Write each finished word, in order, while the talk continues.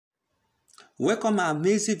Welcome my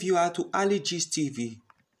amazing viewer to Ali Gist TV,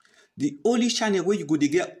 the only channel where you go to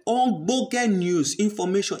get unbothered news,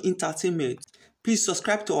 information, entertainment. Please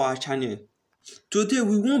subscribe to our channel. Today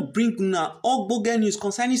we won't bring now unbothered news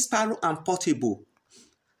concerning Spyro and Portable.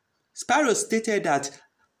 Spyro stated that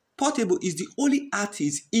Portable is the only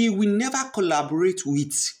artist he will never collaborate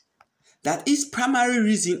with. That his primary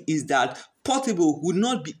reason is that Portable would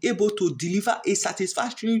not be able to deliver a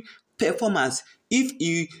satisfactory performance if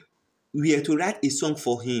he were to write a song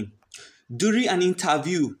for him. During an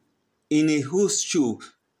interview in a host show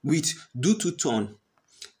with Dututon,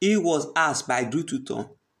 he was asked by Dututon.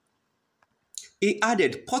 He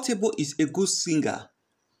added, Portable is a good singer.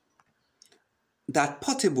 That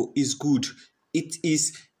Portable is good. It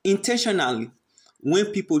is intentionally when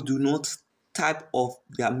people do not type of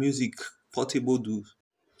their music Portable do.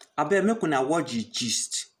 Abeg make una watch the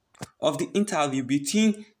gist of the interview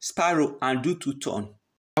between Spyro and Dututon.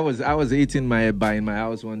 I was eating my eba in my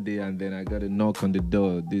house one day, and then I got a knock on the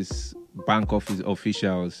door. This bank office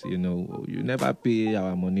officials, you never pay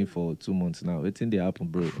our money for 2 months now. It's in the happen,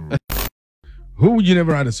 bro. Who would you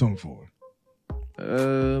never write a song for?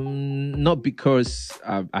 Not because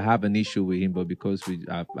I have an issue with him, but because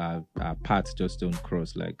our paths just don't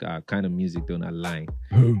cross. Like our kind of music don't align.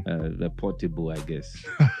 Who? The Portable, I guess.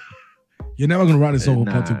 You're never gonna write a song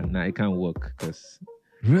with Portable. Nah, it can't work. Cause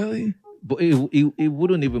really? But it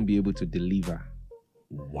wouldn't even be able to deliver.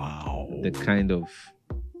 Wow. The kind of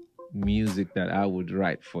music that I would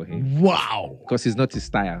write for him. Wow. Because it's not his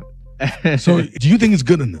style. So do you think it's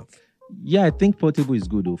good enough? Yeah, I think Portable is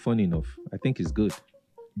good, though. Funny enough, I think it's good.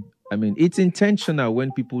 I mean, it's intentional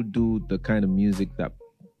when people do the kind of music that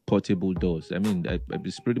Portable does. I mean,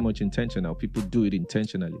 it's pretty much intentional. People do it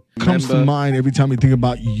intentionally. Comes to mind every time you think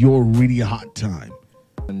about your really hot time.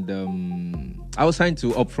 And I was signed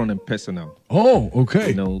to Upfront and Personal. Oh,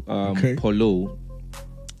 okay. Okay. Polo.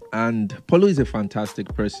 And Polo is a fantastic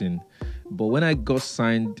person. But when I got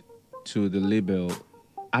signed to the label,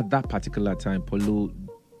 at that particular time, Polo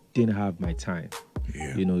didn't have my time.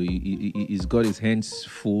 Yeah. He's got his hands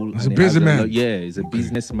full. He's a busy man. He's a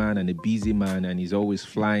businessman and a busy man, and he's always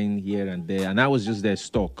flying here and there. And I was just there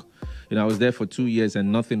stuck. I was there for 2 years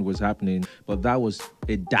and nothing was happening. But that was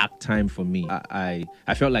a dark time for me. I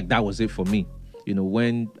felt like that was it for me.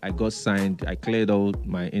 When I got signed, I cleared all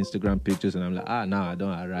my Instagram pictures and I'm like, no, I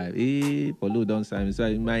don't arrive. Polo don't sign me. So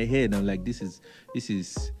in my head, I'm like, this is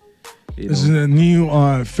a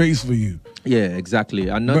new face for you. Yeah, exactly.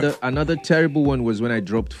 Another terrible one was when I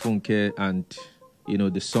dropped Funke and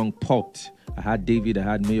the song popped. I had David, I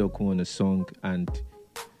had Mayoko on the song, and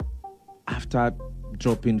after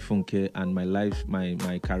dropping Funke and my life,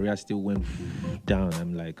 my career still went down.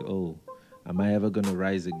 I'm like, oh, am I ever gonna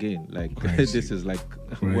rise again? Like this is like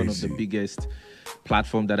one of the biggest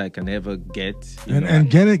platform that I can ever get. And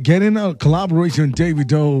getting a collaboration with David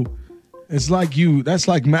Doe, it's like that's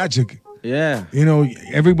like magic. Yeah.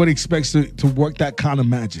 Everybody expects to work that kind of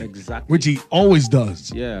magic. Exactly. Which he always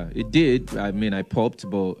does. Yeah, it did. I mean, I popped,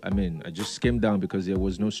 but I just came down because there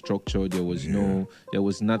was no structure. There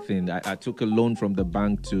was nothing. I took a loan from the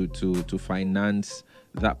bank to finance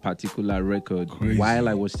that particular record. Crazy. While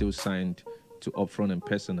I was still signed to Upfront and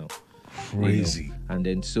Personal. Crazy. And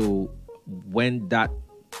then so when that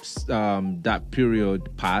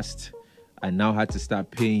period passed, I now had to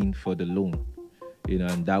start paying for the loan.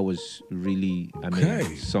 And that was really,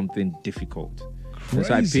 something difficult. And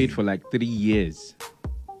so I paid for like 3 years.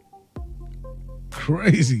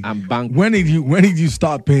 Crazy. And bank. When did you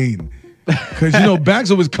start paying? Because banks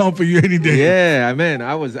always come for you any day. Yeah,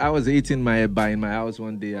 I was eating my eba in my house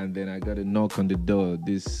one day, and then I got a knock on the door.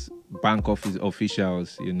 This bank office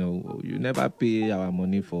officials, you never pay our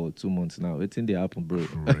money for 2 months now. It's in the happen, bro.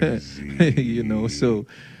 Crazy. So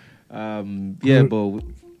but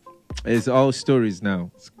it's all stories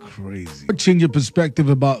now. It's crazy. Change your perspective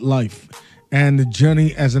about life and the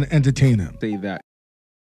journey as an entertainer. Say that.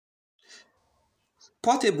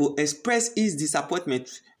 Portable expressed his disappointment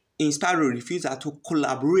in Spyro's refusal to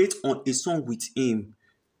collaborate on a song with him.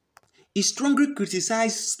 He strongly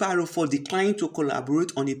criticized Spyro for declining to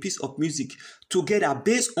collaborate on a piece of music together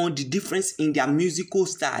based on the difference in their musical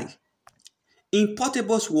style. In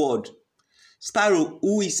Portable's word, Spyro,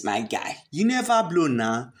 who is my guy? You never blow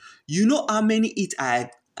now. You know how many hits I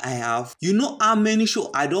have. You know how many shows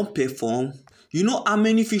I don't perform. You know how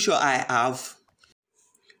many features I have.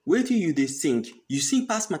 Wait till you they sing. You sing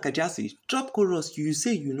past Makajasi. Drop chorus. You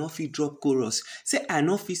say you no fit drop chorus. Say I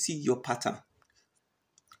no fit see your pattern.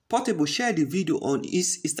 Portable shared the video on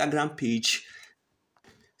his Instagram page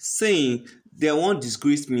saying they won't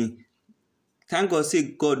disgrace me. Thank God say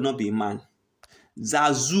God not be a man.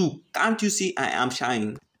 Zazu, can't you see I am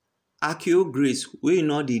shine? Akio Grace, wey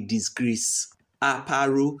no dey disgrace.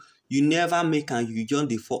 Aparo, you never make am, you just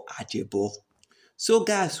dey fall ajebo. So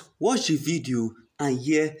guys, watch the video and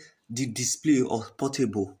hear the display of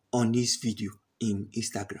Portable on this video in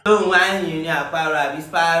Instagram. Don't whine you near Aparo,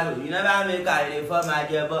 Spyro. You never make a for my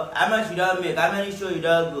jebo. How much you don't make? How many show you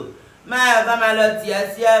don't go? My come a lot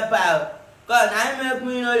here, pal. Cause I make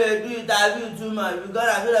me know they do interview too much because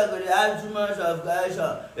I feel like they have too much of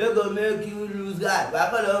question. It go make you lose God. I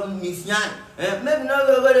call them Miss Yan. Maybe not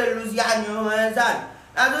go to lose Yan, you understand?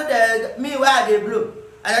 Now so that me where they blow.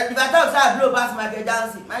 And if I talk, I blow past Michael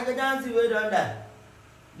Jackson. Michael Jackson, we don't die.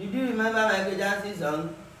 Did you remember Michael Jackson's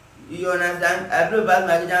song? You understand? I blow past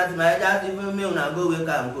Michael Jackson. Michael Jackson, even me when I go wake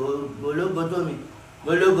up, go to me.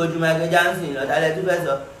 Go to Michael Jackson. Not I let you first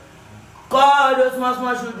up. Call those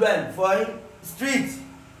small children for street.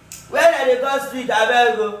 Where they call street, I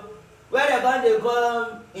better go. Where they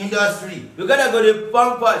call industry. You gotta go to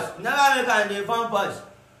pump push. Never make they pump push.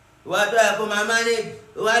 What do I call my manage?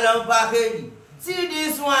 What don't package? See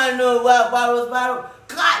this one, no, what Sparrow.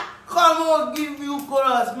 Come on, give you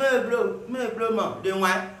chorus. May blow, man. Then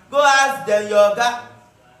why? Go ask them your guy.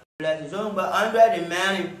 Bless his own, but 100 the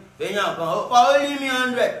man. Only me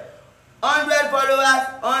 100. 100 followers,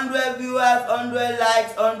 100 viewers, 100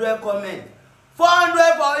 likes, 100 comments.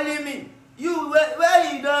 400 for only me. You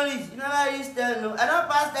where you don't reach? You never reach 10. No. I don't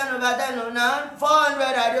pass 10 over 10. No. Now 400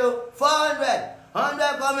 I do. 400.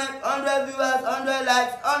 100 comments, 100 viewers, 100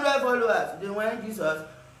 likes, 100 followers. They want Jesus.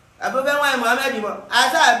 I prefer when Muhammad.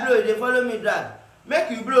 As I blow, they follow me drag.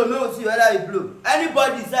 Make you blow, no see whether you blow.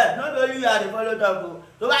 Anybody said, not only you are the follow top.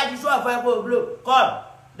 So why you show for blow? Come.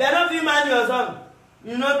 They don't feel money or something.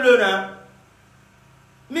 You know blow now.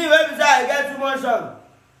 Me when I get too much song,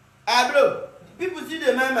 I blow. People see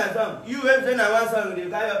the mind my song. You have seen one song, they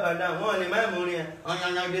carry up and down. One in my money,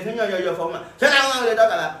 on they sing your format. So now they talk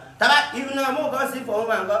about. Taba, even though I'm going to sing for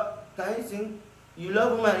woman, can you sing? You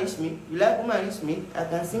love woman reach me. You like woman reach me. I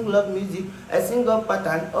can sing love music. I sing all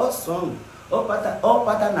pattern, all song, all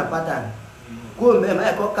pattern and pattern. Go, man,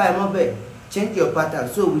 I call Kai Mobe. Change your pattern.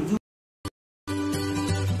 So we do.